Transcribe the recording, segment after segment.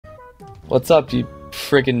What's up, you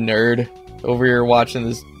freaking nerd? Over here watching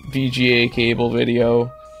this VGA cable video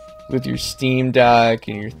with your Steam Deck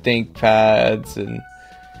and your ThinkPads, and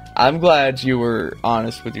I'm glad you were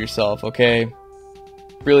honest with yourself, okay?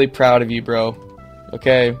 Really proud of you, bro.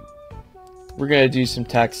 Okay? We're gonna do some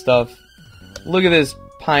tech stuff. Look at this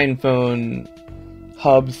PinePhone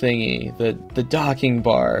hub thingy, the docking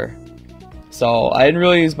bar. So, I didn't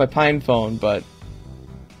really use my PinePhone, but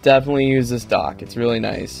definitely use this dock. It's really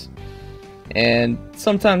nice. And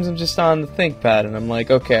sometimes I'm just on the ThinkPad and I'm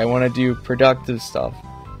like, okay, I want to do productive stuff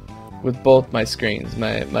with both my screens,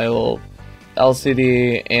 my little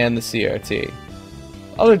LCD and the CRT.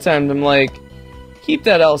 Other times I'm like, keep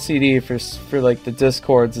that LCD for like the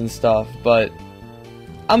Discords and stuff, but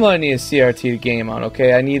I'm gonna need a CRT to game on,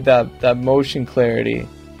 okay? I need that motion clarity.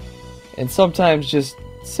 And sometimes just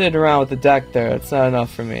sitting around with the deck there, it's not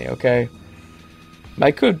enough for me, okay?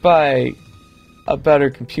 I could buy a better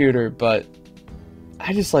computer, but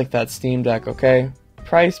I just like that Steam Deck, okay?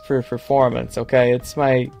 Price per performance, okay? It's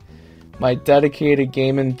my dedicated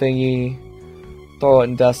gaming thingy. Throw it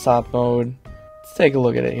in desktop mode. Let's take a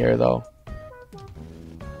look at it here, though.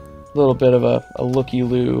 A little bit of a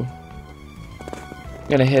looky-loo. I'm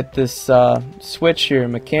gonna hit this switch here,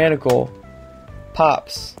 mechanical.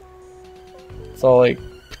 Pops. It's all like,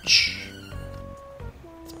 it's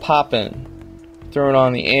popping. Throwing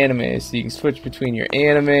on the anime, so you can switch between your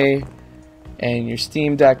anime and your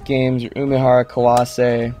Steam Deck games, your Umehara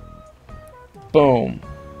Kawase. Boom.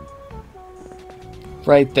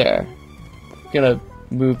 Right there. I'm gonna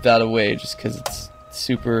move that away just because it's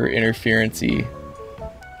super interference-y.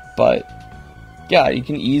 But yeah, you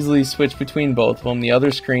can easily switch between both of them. The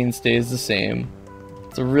other screen stays the same.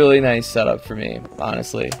 It's a really nice setup for me,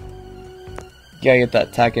 honestly. You gotta get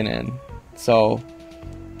that Tekken in. So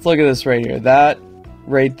let's look at this right here. That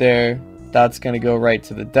right there, that's gonna go right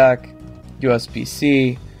to the deck.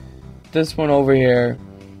 USB-C. This one over here,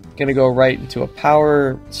 gonna go right into a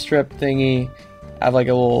power strip thingy. I have like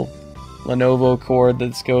a little Lenovo cord that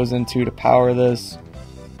this goes into to power this.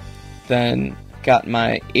 Then got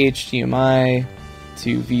my HDMI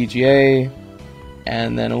to VGA,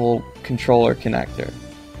 and then a little controller connector.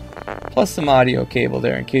 Plus some audio cable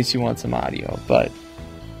there in case you want some audio, but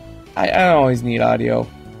I don't always need audio.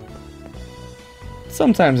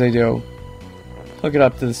 Sometimes I do. Hook it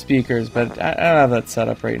up to the speakers, but I don't have that set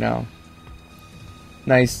up right now.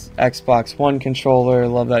 Nice Xbox One controller,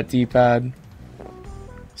 love that D-pad.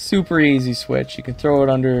 Super easy switch. You can throw it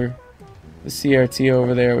under the CRT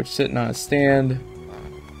over there, which is sitting on a stand.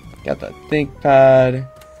 Got that ThinkPad.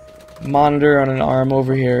 Monitor on an arm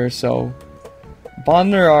over here, so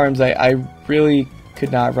monitor arms, I really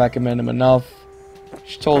could not recommend them enough.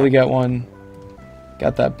 Should totally get one.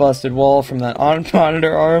 Got that busted wall from that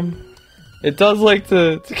monitor arm. It does like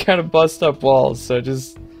to kind of bust up walls, so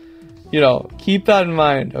just, you know, keep that in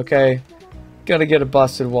mind, okay? Gotta get a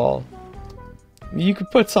busted wall. You could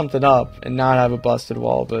put something up and not have a busted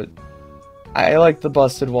wall, but I like the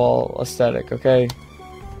busted wall aesthetic, okay?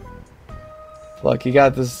 Look, you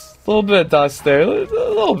got this little bit of dust there, a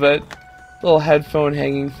little bit. Little headphone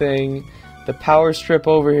hanging thing. The power strip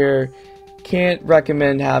over here. Can't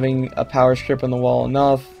recommend having a power strip on the wall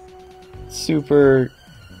enough. Super,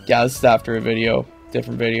 yeah, this is after a video,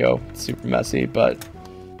 different video, super messy, but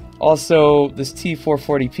also this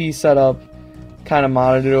T440p setup, kind of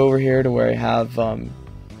modded it over here to where I have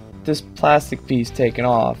this plastic piece taken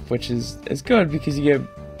off, which is good because you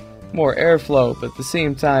get more airflow, but at the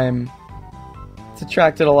same time, it's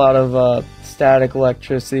attracted a lot of static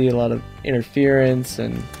electricity, a lot of interference,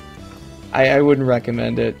 and I wouldn't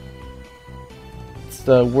recommend it. It's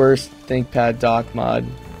the worst ThinkPad dock mod.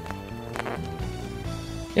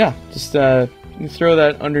 Yeah, just you throw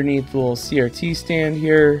that underneath the little CRT stand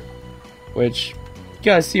here, which, if you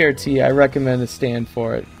got a CRT, I recommend a stand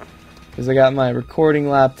for it, because I got my recording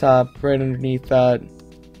laptop right underneath that.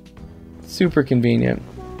 Super convenient.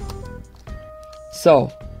 So,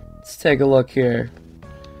 let's take a look here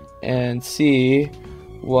and see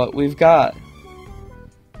what we've got.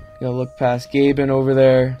 Gonna look past Gaben over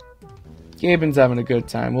there. Gaben's having a good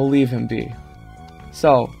time. We'll leave him be.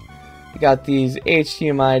 So, we got these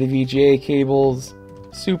HDMI to VGA cables.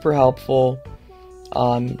 Super helpful.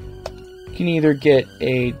 You can either get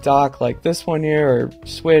a dock like this one here, or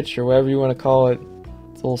switch, or whatever you want to call it.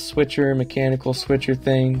 It's a little switcher, mechanical switcher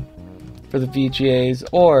thing for the VGAs,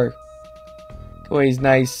 or these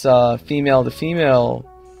nice female to female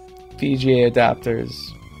VGA adapters.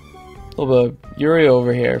 A little bit of Yuri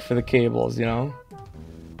over here for the cables, you know.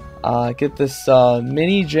 Get this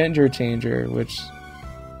mini ginger changer, which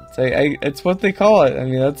it's what they call it. I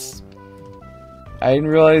mean, I didn't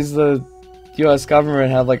realize the the U.S.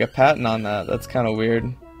 government had like a patent on that. That's kind of weird.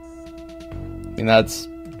 I mean, that's,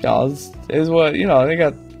 you know, is what, you know, they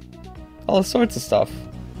got all sorts of stuff.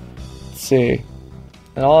 Let's see.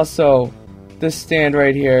 And also, this stand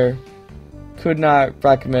right here, could not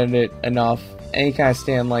recommend it enough. Any kind of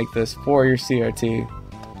stand like this for your CRT,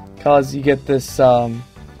 because you get this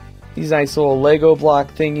these nice little Lego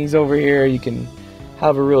block thingies over here. You can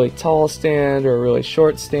have a really tall stand or a really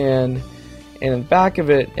short stand, and in the back of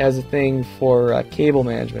it has a thing for cable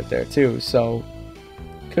management there too. So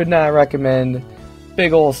could not recommend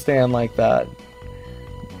big old stand like that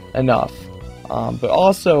enough. But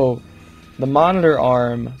also the monitor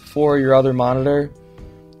arm for your other monitor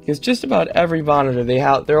is just about every monitor they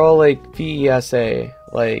have. They're all like VESA,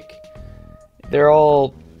 like they're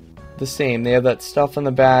all the same. They have that stuff on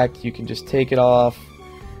the back. You can just take it off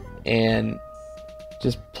and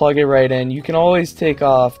just plug it right in. You can always take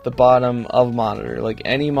off the bottom of a monitor. Like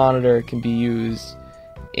any monitor can be used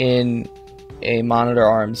in a monitor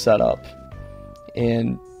arm setup.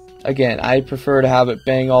 And again, I prefer to have it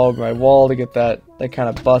bang all over my wall to get that kind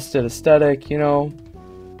of busted aesthetic, you know.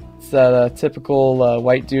 It's that typical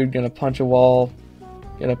white dude gonna punch a wall,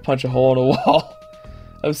 gonna punch a hole in a wall.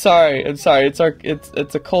 I'm sorry. It's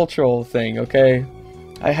a cultural thing, okay?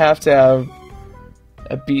 I have to have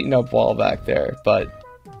a beaten up wall back there, but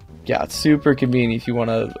yeah, it's super convenient if you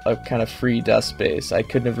want a kind of free desk space. I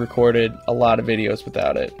couldn't have recorded a lot of videos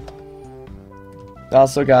without it. I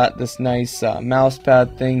also got this nice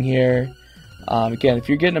mousepad thing here. Again, if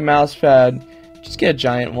you're getting a mousepad, just get a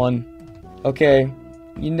giant one, okay?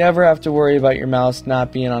 You never have to worry about your mouse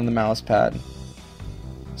not being on the mousepad.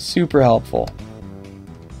 Super helpful.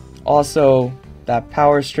 Also, that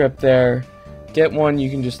power strip there, get one you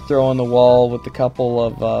can just throw on the wall with a couple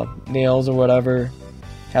of nails or whatever.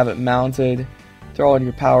 Have it mounted, throw in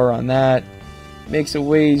your power on that. Makes it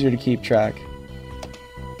way easier to keep track.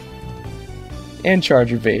 And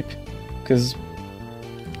charge your vape, because,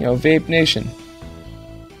 you know, Vape Nation.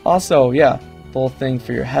 Also, yeah, the whole thing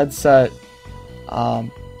for your headset.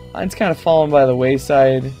 Mine's kind of fallen by the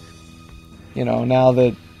wayside, you know, now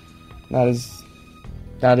that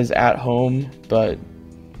that is at home, but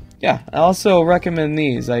yeah, I also recommend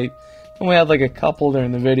these. I only had like a couple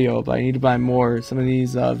during the video, but I need to buy more. Some of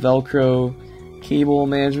these Velcro cable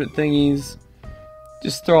management thingies,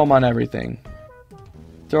 just throw them on everything.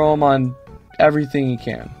 Throw them on everything you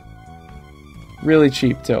can. Really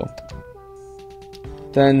cheap too.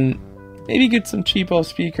 Then maybe get some cheapo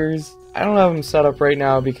speakers. I don't have them set up right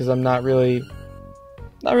now because I'm not really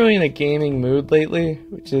in a gaming mood lately,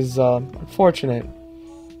 which is unfortunate.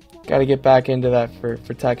 Got to get back into that for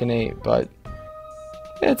Tekken 8, but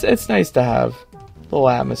it's nice to have a little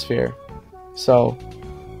atmosphere. So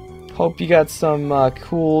hope you got some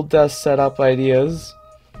cool desk setup ideas,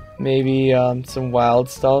 maybe some wild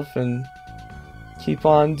stuff, and keep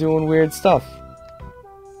on doing weird stuff.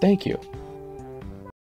 Thank you.